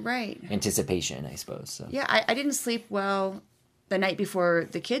and right. anticipation, I suppose. So. Yeah, I didn't sleep well the night before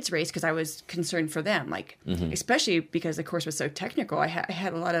the kids' race because I was concerned for them, like especially because the course was so technical. I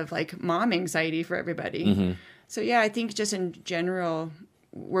had a lot of like mom anxiety for everybody. Mm-hmm. So yeah, I think just in general,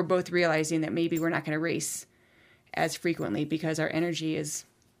 we're both realizing that maybe we're not going to race as frequently because our energy is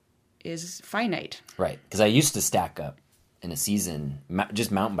finite. Right. Because I used to stack up in a season,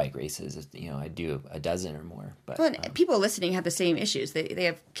 just mountain bike races. I do a dozen or more. But people listening have the same issues. They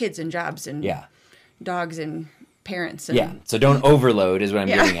have kids and jobs and dogs and parents. And, so don't overload is what I'm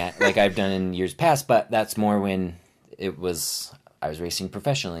getting at, like I've done in years past. But that's more when I was racing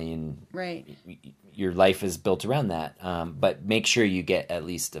professionally, and your life is built around that. But make sure you get at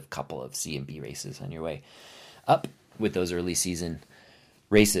least a couple of C and B races on your way up with those early season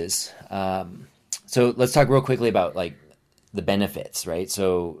races. So let's talk real quickly about like the benefits, right?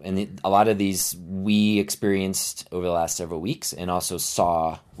 So, a lot of these we experienced over the last several weeks and also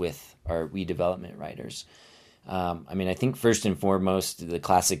saw with our We Development riders. I think first and foremost, the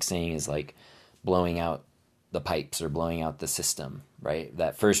classic saying is like blowing out the pipes or blowing out the system, right?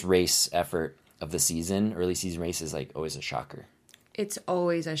 That first race effort of the season, early season race, is like always a shocker. it's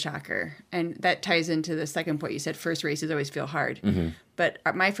always a shocker. And that ties into the second point you said, first races always feel hard. But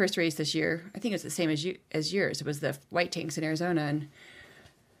my first race this year, I think it's the same as yours. It was the White Tanks in Arizona. And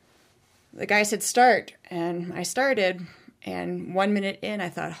the guy said start, and I started, and 1 minute in, I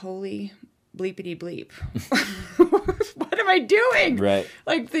thought, holy bleepity bleep. What am I doing? Right.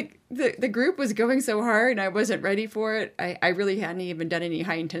 Like the group was going so hard and I wasn't ready for it. I really hadn't even done any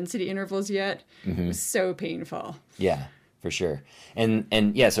high intensity intervals yet. It was so painful. Yeah, for sure.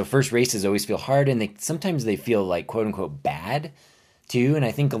 And yeah, so first races always feel hard, and sometimes they feel like quote unquote bad too. And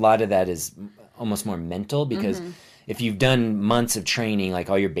I think a lot of that is almost more mental, because if you've done months of training, like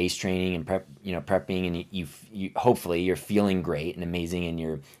all your base training and prepping, and you hopefully you're feeling great and amazing, and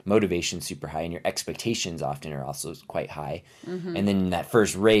your motivation's super high, and your expectations often are also quite high. And then that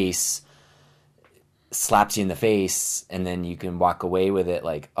first race slaps you in the face, and then you can walk away with it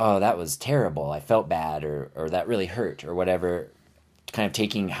like, oh, that was terrible. I felt bad, or that really hurt, or whatever. Kind of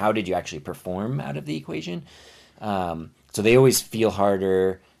taking how did you actually perform out of the equation. So they always feel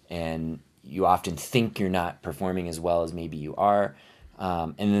harder, and you often think you're not performing as well as maybe you are.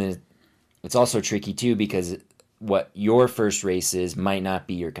 And then it's also tricky too, because what your first race is might not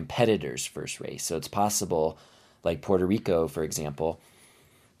be your competitor's first race. So it's possible, like Puerto Rico, for example,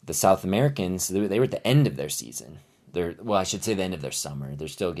 the South Americans, they were at the end of their season. I should say the end of their summer. They're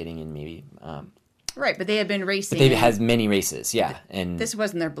still getting in maybe... right, but they had been racing. But they've had many races, yeah. And this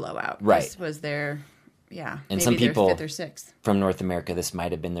wasn't their blowout. Right. This was their... Yeah, and maybe some people their fifth or sixth from North America, this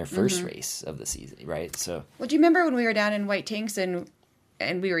might have been their first race of the season, right? So, well, do you remember when we were down in White Tanks and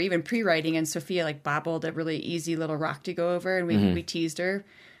we were even pre-riding, and Sophia like bobbled a really easy little rock to go over, and we teased her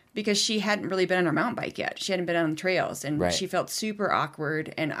because she hadn't really been on her mountain bike yet. She hadn't been on the trails, and she felt super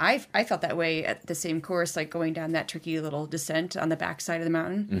awkward. And I felt that way at the same course, like going down that tricky little descent on the backside of the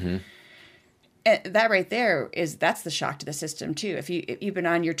mountain. And that right there that's the shock to the system too. If you've been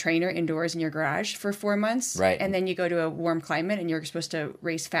on your trainer indoors in your garage for 4 months, right, and then you go to a warm climate and you're supposed to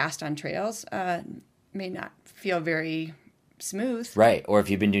race fast on trails, may not feel very smooth, right? Or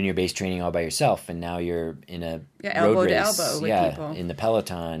if you've been doing your base training all by yourself, and now you're in a elbow road to race, elbow with people in the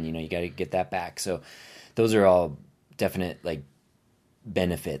peloton, you got to get that back. So those are all definite like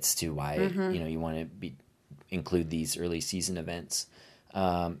benefits to why you want to include these early season events.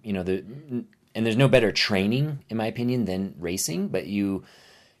 And there's no better training, in my opinion, than racing, but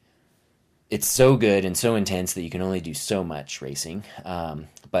it's so good and so intense that you can only do so much racing.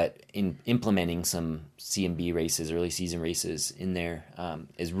 But in implementing some CMB races, early season races in there,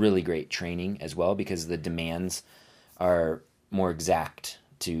 is really great training as well, because the demands are more exact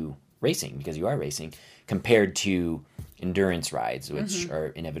to racing, because you are racing, compared to endurance rides, which are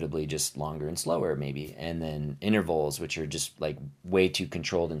inevitably just longer and slower maybe, and then intervals, which are just like way too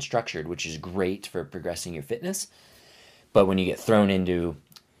controlled and structured, which is great for progressing your fitness. But when you get thrown into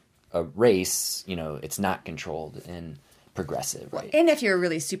a race, it's not controlled and progressive, right? And if you're a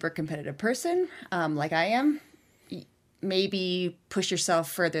really super competitive person, like I am, maybe push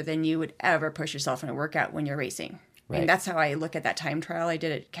yourself further than you would ever push yourself in a workout when you're racing. Right. And that's how I look at that time trial I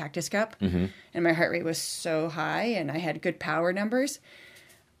did at Cactus Cup. And my heart rate was so high, and I had good power numbers.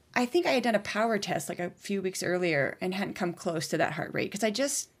 I think I had done a power test like a few weeks earlier and hadn't come close to that heart rate, because I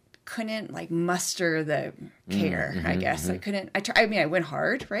just couldn't like muster the care, I guess. I couldn't, I went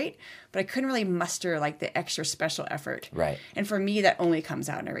hard, right? But I couldn't really muster like the extra special effort. Right. And for me, that only comes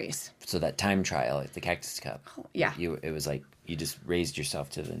out in a race. So that time trial at the Cactus Cup. Oh, yeah. It was like you just raised yourself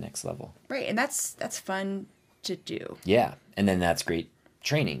to the next level. Right. And that's fun to do. Yeah. And then that's great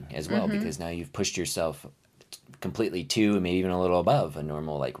training as well, because now you've pushed yourself completely to, and maybe even a little above a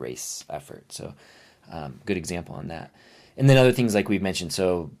normal like race effort. So good example on that. And then other things like we've mentioned,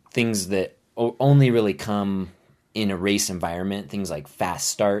 so things that only really come in a race environment, things like fast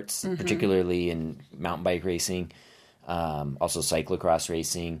starts, particularly in mountain bike racing, also cyclocross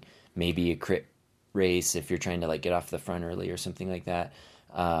racing, maybe a crit race if you're trying to like get off the front early or something like that.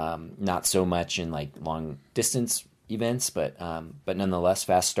 Not so much in like long distance events, but nonetheless,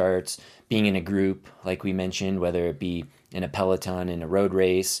 fast starts, being in a group, like we mentioned, whether it be in a peloton in a road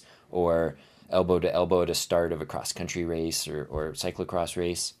race, or elbow to elbow at a start of a cross country race or cyclocross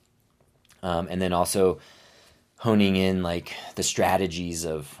race. And then also honing in like the strategies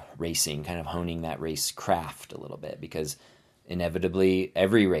of racing, kind of honing that race craft a little bit, because inevitably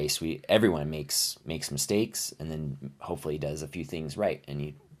every race everyone makes mistakes, and then hopefully does a few things right, and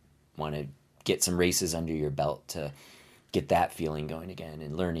you want to get some races under your belt to get that feeling going again,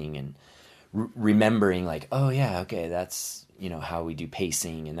 and learning and remembering like, oh yeah, okay, that's how we do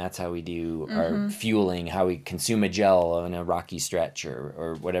pacing, and that's how we do our fueling, how we consume a gel on a rocky stretch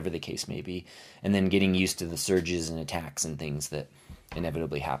or whatever the case may be, and then getting used to the surges and attacks and things that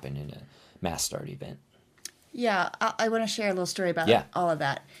inevitably happen in a mass start event. Yeah, I want to share a little story about all of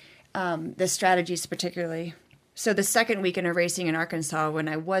that. The strategies particularly. So the second weekend of racing in Arkansas, when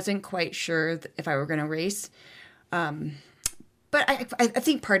I wasn't quite sure if I were going to race, but I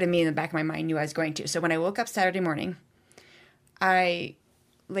think part of me in the back of my mind knew I was going to. So when I woke up Saturday morning, I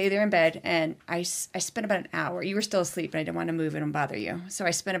lay there in bed and I spent about an hour. You were still asleep and I didn't want to move and bother you. So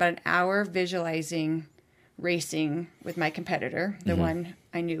I spent about an hour visualizing racing with my competitor, the one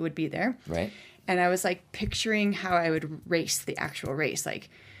I knew would be there. Right. And I was like picturing how I would race the actual race. Like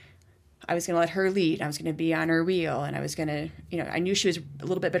I was going to let her lead. I was going to be on her wheel. And I was going to, I knew she was a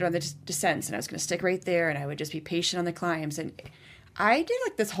little bit better on the descents. And I was going to stick right there. And I would just be patient on the climbs. And I did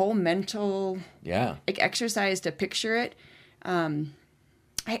like this whole mental exercise to picture it.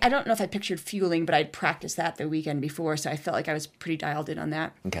 I don't know if I pictured fueling, but I'd practiced that the weekend before. So I felt like I was pretty dialed in on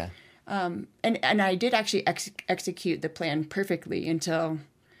that. Okay. And I did actually execute the plan perfectly until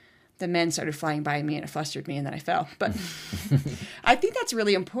the men started flying by me and it flustered me and then I fell. But I think that's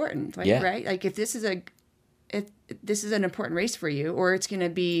really important, right? Like if this is an important race for you, or it's going to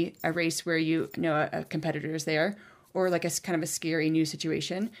be a race where a competitor is there, or like a kind of a scary new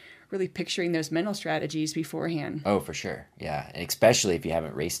situation, really picturing those mental strategies beforehand. Oh, for sure. Yeah. And especially if you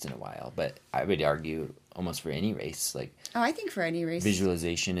haven't raced in a while, but I would argue almost for any race, like I think for any race,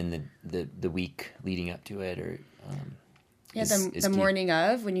 visualization in the week leading up to it, or the morning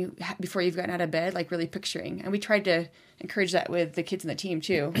of, before you've gotten out of bed, like really picturing. And we tried to encourage that with the kids in the team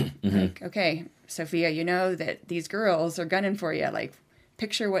too. Like, okay, Sophia, you know that these girls are gunning for you. Like,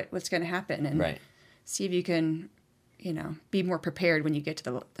 picture what's going to happen and see if you can, be more prepared when you get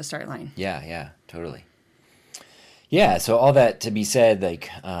to the start line. Yeah, totally. Yeah, so all that to be said, like,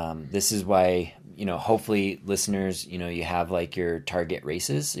 this is why, hopefully listeners, you have like your target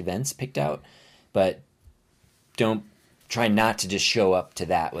races, events picked out, but try not to just show up to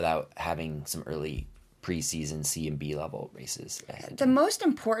that without having some early preseason C and B level races. The most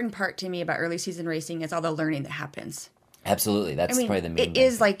important part to me about early season racing is all the learning that happens. Absolutely. That's probably the main thing. It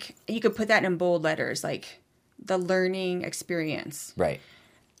is like, you could put that in bold letters, like the learning experience. Right.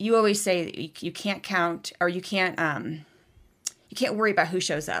 You always say that you can't count, or you can't worry about who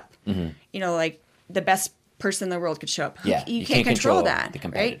shows up. Like the best person in the world could show up. Yeah, you can't control that, the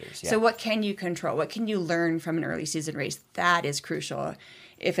competitors, right? Yeah. So what can you control? What can you learn from an early season race? That is crucial.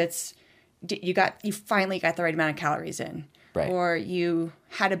 If it's you finally got the right amount of calories in, right, or you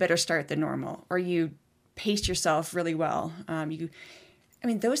had a better start than normal, or you paced yourself really well.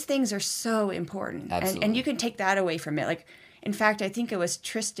 Those things are so important. Absolutely. And you can take that away from it. Like, in fact, I think it was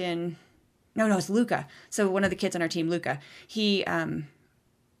Tristan. No, it's Luca. So one of the kids on our team, Luca, he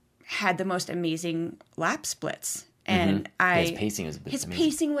had the most amazing lap splits. And his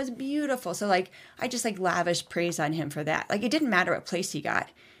pacing was beautiful. So like, I just like lavished praise on him for that. Like, it didn't matter what place he got.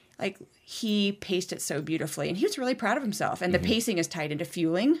 Like, he paced it so beautifully, and he was really proud of himself. And the pacing is tied into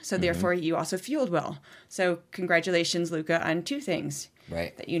fueling, so therefore you also fueled well. So congratulations, Luca, on two things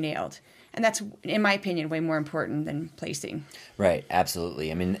that you nailed. And that's, in my opinion, way more important than placing. Right, absolutely.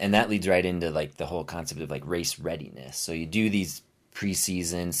 And that leads right into like the whole concept of like race readiness. So you do these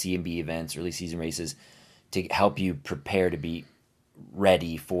preseason C&B events, early season races, to help you prepare to be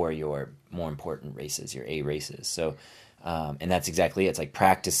ready for your more important races, your A races. So, and that's exactly it. It's like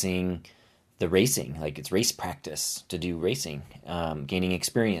practicing the racing, like it's race practice to do racing, gaining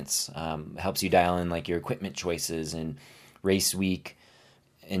experience, helps you dial in like your equipment choices and race week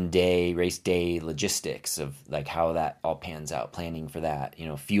and race day logistics of like how that all pans out, planning for that,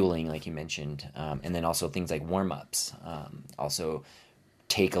 fueling, like you mentioned. And then also things like warm-ups, also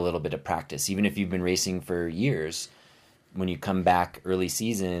take a little bit of practice. Even if you've been racing for years, when you come back early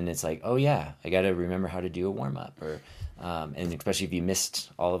season, it's like, oh yeah, I got to remember how to do a warm-up, or and especially if you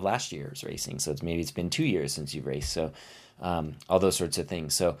missed all of last year's racing. So maybe it's been 2 years since you've raced. So all those sorts of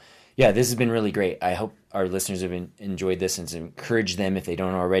things. So yeah, this has been really great. I hope our listeners have enjoyed this, and to encourage them, if they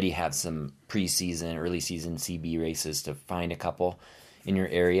don't already have some preseason, early season CB races, to find a couple in your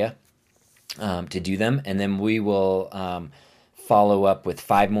area to do them. And then we will follow up with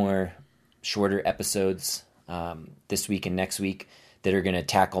 5 more shorter episodes this week and next week that are going to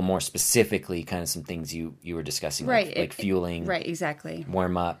tackle more specifically kind of some things you were discussing, right, like fueling, right, exactly,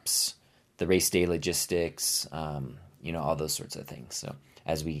 warm-ups, the race day logistics, all those sorts of things. So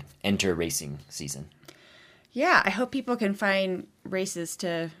as we enter racing season. Yeah, I hope people can find races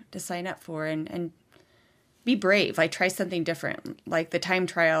to sign up for and be brave. Like, try something different. Like the time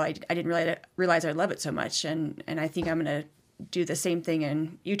trial, I didn't realize I love it so much, and I think I'm going to do the same thing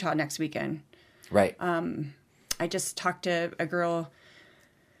in Utah next weekend. Right. I just talked to a girl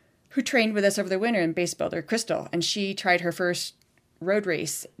who trained with us over the winter in Base Builder, Crystal, and she tried her first road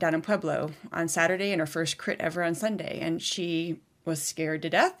race down in Pueblo on Saturday and her first crit ever on Sunday. And she was scared to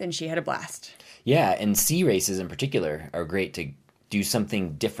death and she had a blast. Yeah, and C races in particular are great to do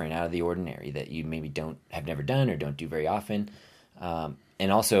something different out of the ordinary that you maybe have never done or don't do very often.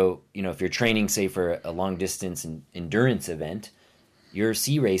 And also, if you're training, say, for a long distance endurance event, your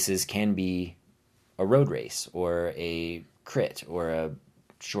C races can be a road race or a crit or a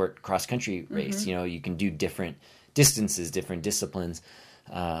short cross country race. You can do different distances, different disciplines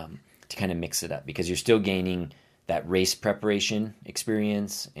to kind of mix it up because you're still gaining that race preparation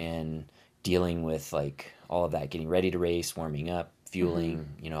experience and dealing with like all of that, getting ready to race, warming up, fueling,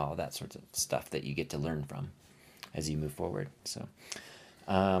 all that sorts of stuff that you get to learn from as you move forward. So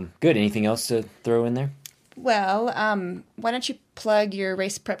good. Anything else to throw in there? Well, why don't you plug your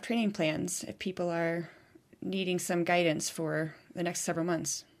race prep training plans if people are needing some guidance for the next several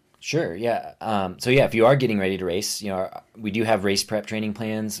months? Sure. Yeah. If you are getting ready to race, we do have race prep training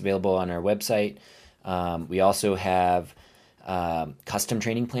plans available on our website. We also have custom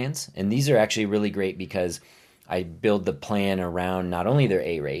training plans, and these are actually really great because I build the plan around not only their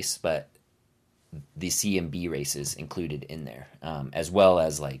A race, but the C and B races included in there, as well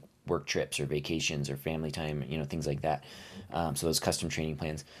as like work trips or vacations or family time, things like that. So those custom training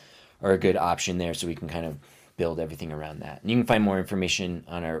plans are a good option there, so we can kind of build everything around that. And you can find more information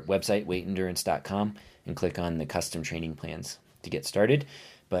on our website, weightendurance.com, and click on the custom training plans to get started.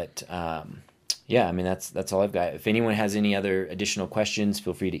 But that's all I've got. If anyone has any other additional questions,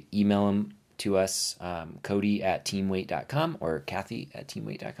 feel free to email them to us, Cody@teamweight.com or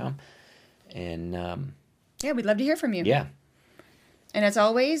Kathy@teamweight.com. And we'd love to hear from you. Yeah. And as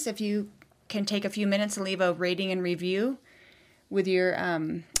always, if you can take a few minutes and leave a rating and review with your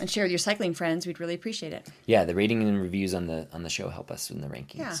and share with your cycling friends, we'd really appreciate it. Yeah, the rating and reviews on the show help us in the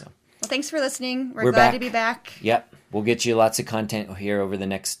rankings. Yeah. So. Well, thanks for listening. We're glad to be back. Yep. We'll get you lots of content here over the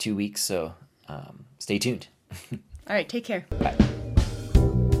next 2 weeks, so stay tuned. All right, take care. Bye.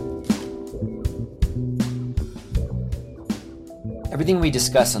 Everything we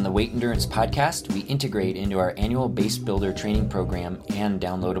discuss on the Weight Endurance podcast, we integrate into our annual Base Builder training program and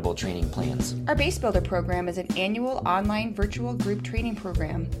downloadable training plans. Our Base Builder program is an annual online virtual group training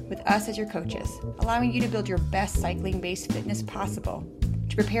program with us as your coaches, allowing you to build your best cycling-based fitness possible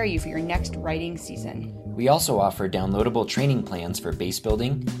to prepare you for your next riding season. We also offer downloadable training plans for base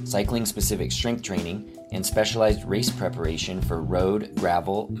building, cycling-specific strength training, and specialized race preparation for road,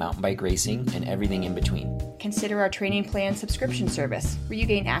 gravel, mountain bike racing, and everything in between. Consider our training plan subscription service, where you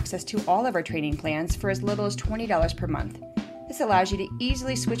gain access to all of our training plans for as little as $20 per month. This allows you to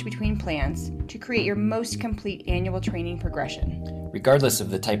easily switch between plans to create your most complete annual training progression. Regardless of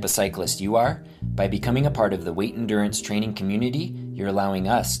the type of cyclist you are, by becoming a part of the Weight Endurance training community, you're allowing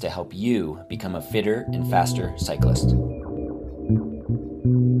us to help you become a fitter and faster cyclist.